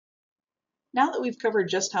Now that we've covered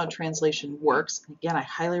just how translation works, again, I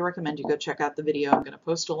highly recommend you go check out the video I'm going to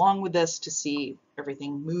post along with this to see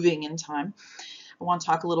everything moving in time. I want to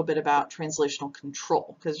talk a little bit about translational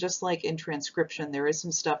control, because just like in transcription, there is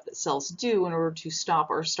some stuff that cells do in order to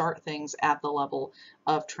stop or start things at the level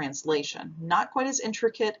of translation. Not quite as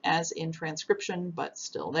intricate as in transcription, but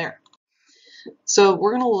still there. So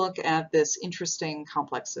we're going to look at this interesting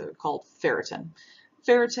complex called ferritin.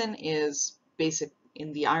 Ferritin is basic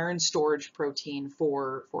in the iron storage protein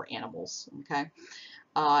for animals. Okay,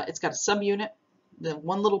 it's got a subunit. The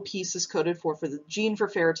one little piece is coded for the gene for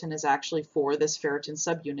ferritin is actually for this ferritin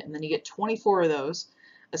subunit, and then you get 24 of those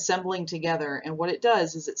assembling together, and what it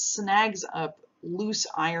does is it snags up loose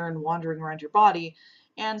iron wandering around your body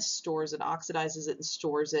and stores it, oxidizes it, and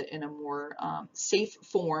stores it in a more safe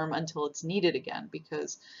form until it's needed again,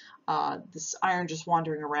 because this iron just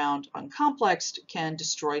wandering around uncomplexed can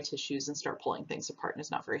destroy tissues and start pulling things apart and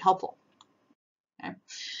is not very helpful. Okay.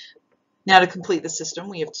 Now to complete the system,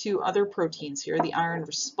 we have two other proteins here, the iron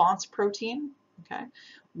response protein, okay,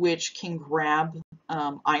 which can grab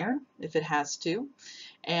iron if it has to,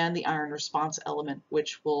 and the iron response element,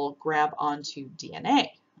 which will grab onto DNA,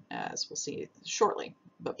 as we'll see shortly.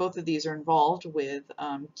 But both of these are involved with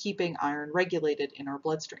keeping iron regulated in our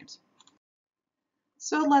bloodstreams.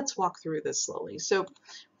 So let's walk through this slowly. So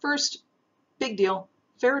first, big deal,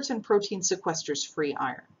 ferritin protein sequesters free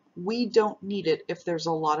iron. We don't need it if there's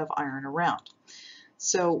a lot of iron around.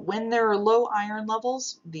 So when there are low iron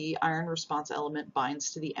levels, the iron response element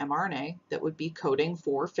binds to the mRNA that would be coding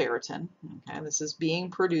for ferritin. Okay, this is being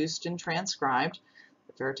produced and transcribed.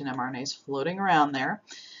 The ferritin mRNA is floating around there.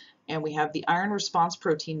 And we have the iron response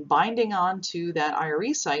protein binding on to that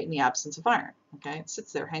IRE site in the absence of iron. Okay, it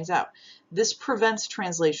sits there, hangs out. This prevents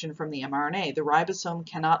translation from the mRNA. The ribosome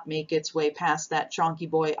cannot make its way past that chonky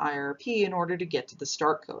boy IRP in order to get to the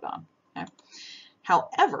start codon. Okay?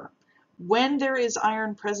 However, when there is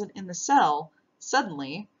iron present in the cell,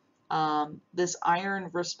 suddenly this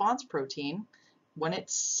iron response protein, when it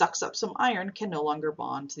sucks up some iron, can no longer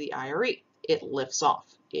bond to the IRE. It lifts off.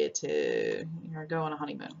 You're going on a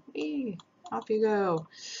honeymoon. Whee, off you go.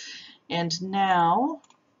 And now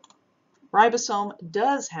ribosome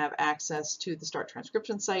does have access to the start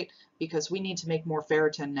transcription site, because we need to make more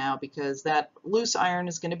ferritin now, because that loose iron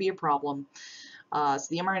is going to be a problem. So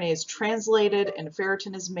the mRNA is translated and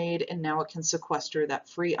ferritin is made, and now it can sequester that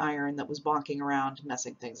free iron that was bonking around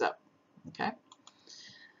messing things up. Okay,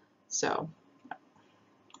 so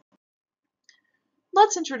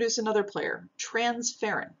let's introduce another player,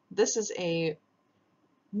 transferrin. This is a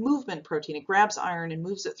movement protein. It grabs iron and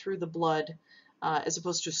moves it through the blood, as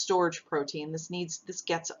opposed to a storage protein. This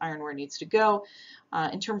gets iron where it needs to go.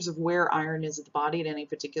 In terms of where iron is at the body at any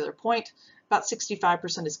particular point, about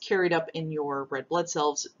 65% is carried up in your red blood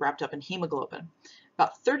cells, wrapped up in hemoglobin.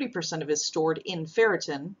 About 30% of it is stored in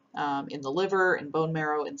ferritin, in the liver, in bone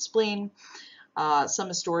marrow, and spleen. Some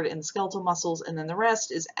is stored in the skeletal muscles, and then the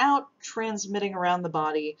rest is out transmitting around the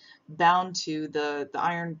body, bound to the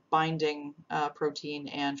iron binding protein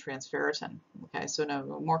and transferritin. Okay, so in a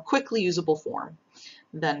more quickly usable form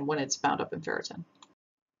than when it's bound up in ferritin.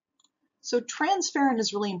 So transferrin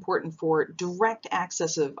is really important for direct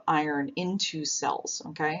access of iron into cells,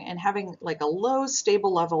 okay? And having like a low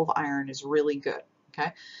stable level of iron is really good,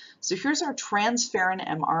 okay? So here's our transferrin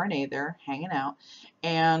mRNA there hanging out,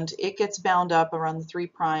 and it gets bound up around the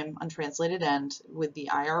 3' untranslated end with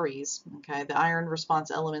the IREs, okay? The iron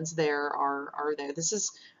response elements there are there. This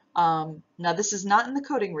is, now this is not in the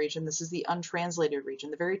coding region, this is the untranslated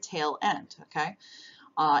region, the very tail end, okay?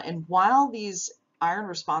 And while these iron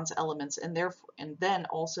response elements and then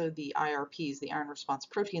also the IRPs, the iron response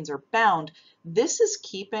proteins, are bound, this is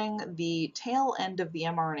keeping the tail end of the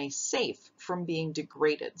mRNA safe from being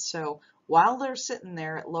degraded. So while they're sitting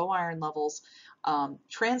there at low iron levels,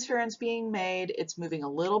 transferrin's being made, it's moving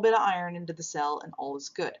a little bit of iron into the cell, and all is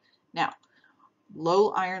good. Now,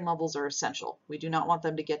 low iron levels are essential. We do not want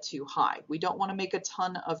them to get too high. We don't want to make a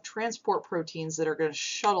ton of transport proteins that are going to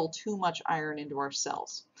shuttle too much iron into our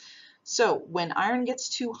cells. So when iron gets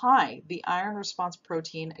too high, the iron response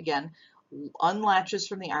protein, again, unlatches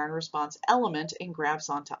from the iron response element and grabs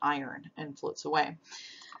onto iron and floats away.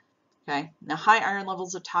 Okay, now high iron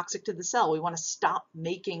levels are toxic to the cell. We want to stop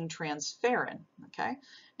making transferrin, okay?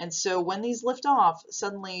 And so when these lift off,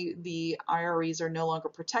 suddenly the IREs are no longer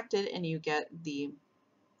protected, and you get the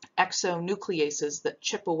exonucleases that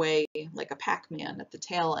chip away like a Pac-Man at the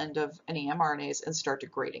tail end of any mRNAs and start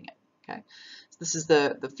degrading it. Okay, so this is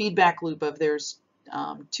the feedback loop of there's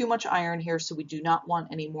too much iron here, so we do not want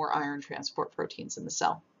any more iron transport proteins in the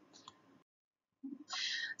cell.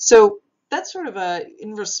 So that's sort of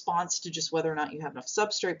in response to just whether or not you have enough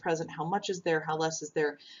substrate present, how much is there, how less is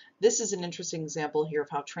there. This is an interesting example here of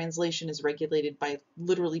how translation is regulated by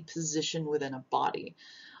literally position within a body.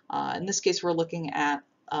 In this case, we're looking at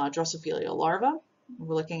Drosophila larvae.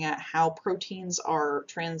 We're looking at how proteins are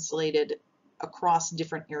translated across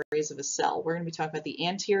different areas of a cell. We're going to be talking about the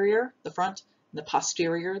anterior, the front, and the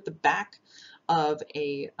posterior, the back of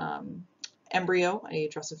a embryo, a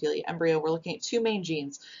Drosophila embryo. We're looking at two main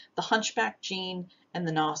genes, the hunchback gene and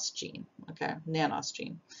the NOS gene, okay, nanos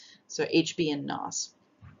gene. So HB and NOS.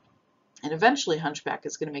 And eventually hunchback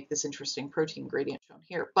is going to make this interesting protein gradient shown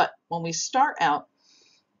here. But when we start out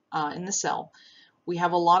in the cell, we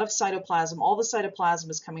have a lot of cytoplasm. All the cytoplasm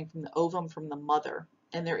is coming from the ovum, from the mother.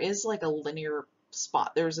 And there is like a linear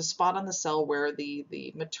spot. There's a spot on the cell where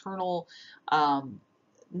the maternal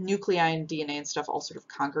nuclei and DNA and stuff all sort of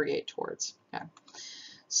congregate towards. Okay.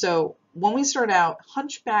 So when we start out,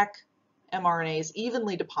 hunchback mRNA is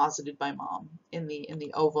evenly deposited by mom in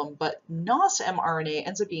the ovum, but NOS mRNA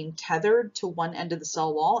ends up being tethered to one end of the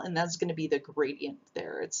cell wall, and that's going to be the gradient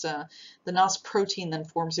there. It's the NOS protein then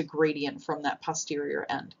forms a gradient from that posterior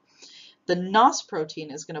end. The NOS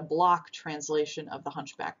protein is going to block translation of the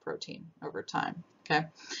hunchback protein over time. Okay,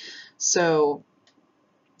 so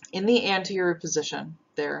in the anterior position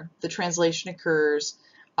there, the translation occurs.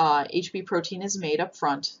 HB protein is made up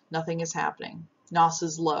front, nothing is happening. NOS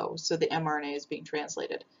is low, so the mRNA is being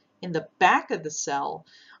translated. In the back of the cell,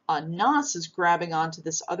 NOS is grabbing onto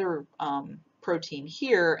this other protein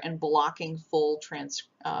here and blocking full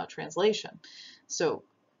translation. So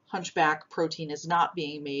hunchback protein is not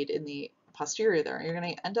being made in the posterior there. You're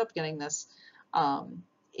going to end up getting this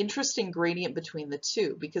interesting gradient between the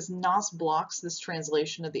two because NOS blocks this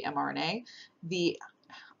translation of the mRNA. The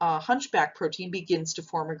hunchback protein begins to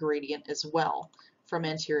form a gradient as well from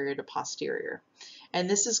anterior to posterior. And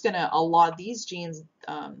this is going to these genes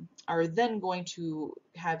are then going to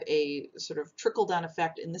have a sort of trickle down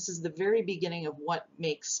effect, and this is the very beginning of what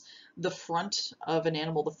makes the front of an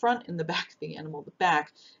animal the front and the back of the animal the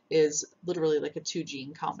back is literally like a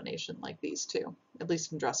 2-gene combination like these two, at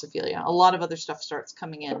least in Drosophila. A lot of other stuff starts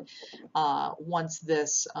coming in once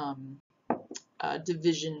this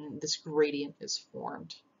division, this gradient is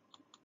formed.